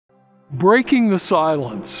Breaking the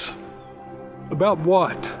silence. About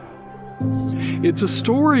what? It's a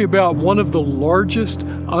story about one of the largest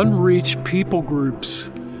unreached people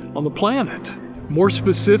groups on the planet. More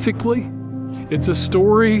specifically, it's a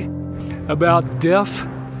story about deaf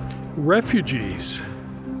refugees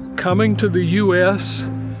coming to the U.S.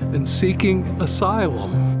 and seeking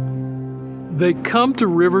asylum. They come to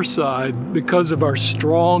Riverside because of our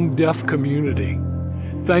strong deaf community,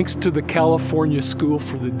 thanks to the California School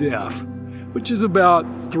for the Deaf, which is about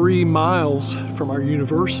 3 miles from our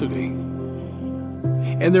university.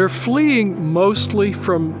 And they're fleeing mostly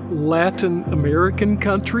from Latin American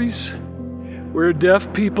countries, where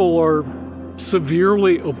deaf people are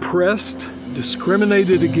severely oppressed,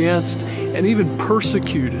 discriminated against, and even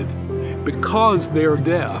persecuted because they are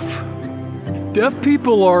deaf. Deaf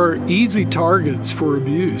people are easy targets for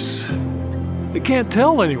abuse. They can't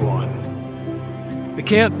tell anyone. They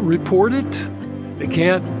can't report it. They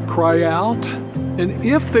can't cry out. And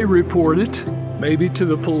if they report it, maybe to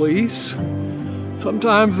the police,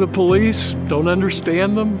 sometimes the police don't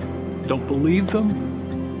understand them, don't believe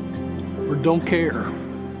them, or don't care.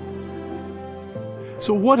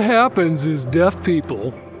 So what happens is deaf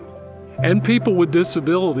people and people with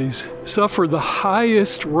disabilities suffer the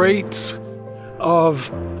highest rates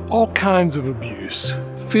of all kinds of abuse: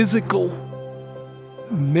 physical,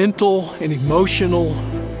 mental and emotional,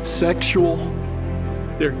 sexual.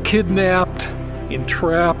 They're kidnapped,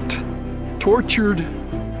 entrapped, tortured,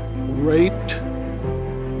 raped,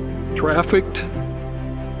 trafficked,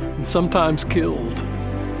 and sometimes killed.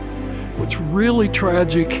 What's really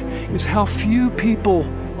tragic is how few people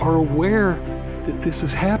are aware that this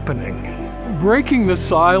is happening. Breaking the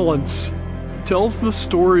silence tells the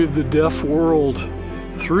story of the deaf world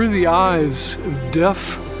through the eyes of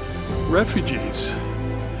deaf refugees,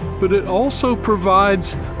 but it also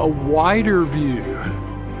provides a wider view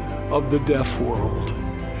of the deaf world.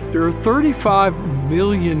 There are 35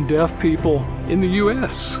 million deaf people in the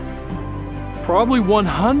U.S., probably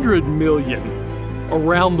 100 million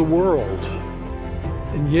around the world,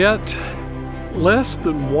 and yet less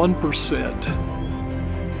than 1%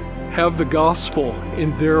 have the gospel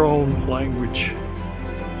in their own language.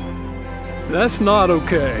 That's not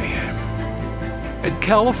okay. At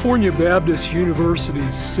California Baptist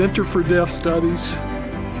University's Center for Deaf Studies,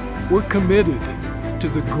 we're committed to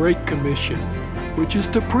the Great Commission, which is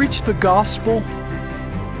to preach the gospel,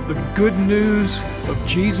 the good news of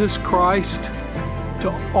Jesus Christ,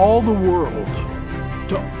 to all the world,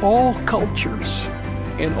 to all cultures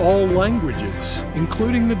and all languages,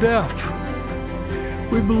 including the deaf.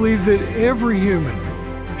 We believe that every human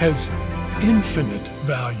has infinite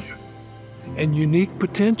value and unique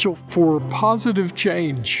potential for positive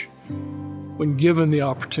change when given the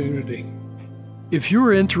opportunity. If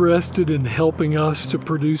you're interested in helping us to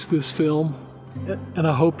produce this film, and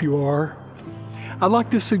I hope you are, I'd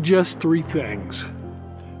like to suggest 3 things.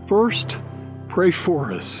 First, pray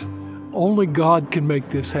for us. Only God can make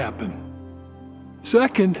this happen.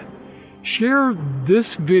 Second, share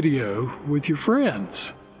this video with your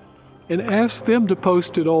friends and ask them to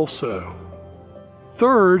post it also.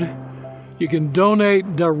 Third, you can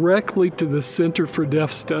donate directly to the Center for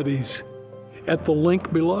Deaf Studies at the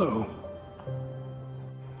link below.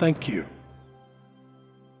 Thank you.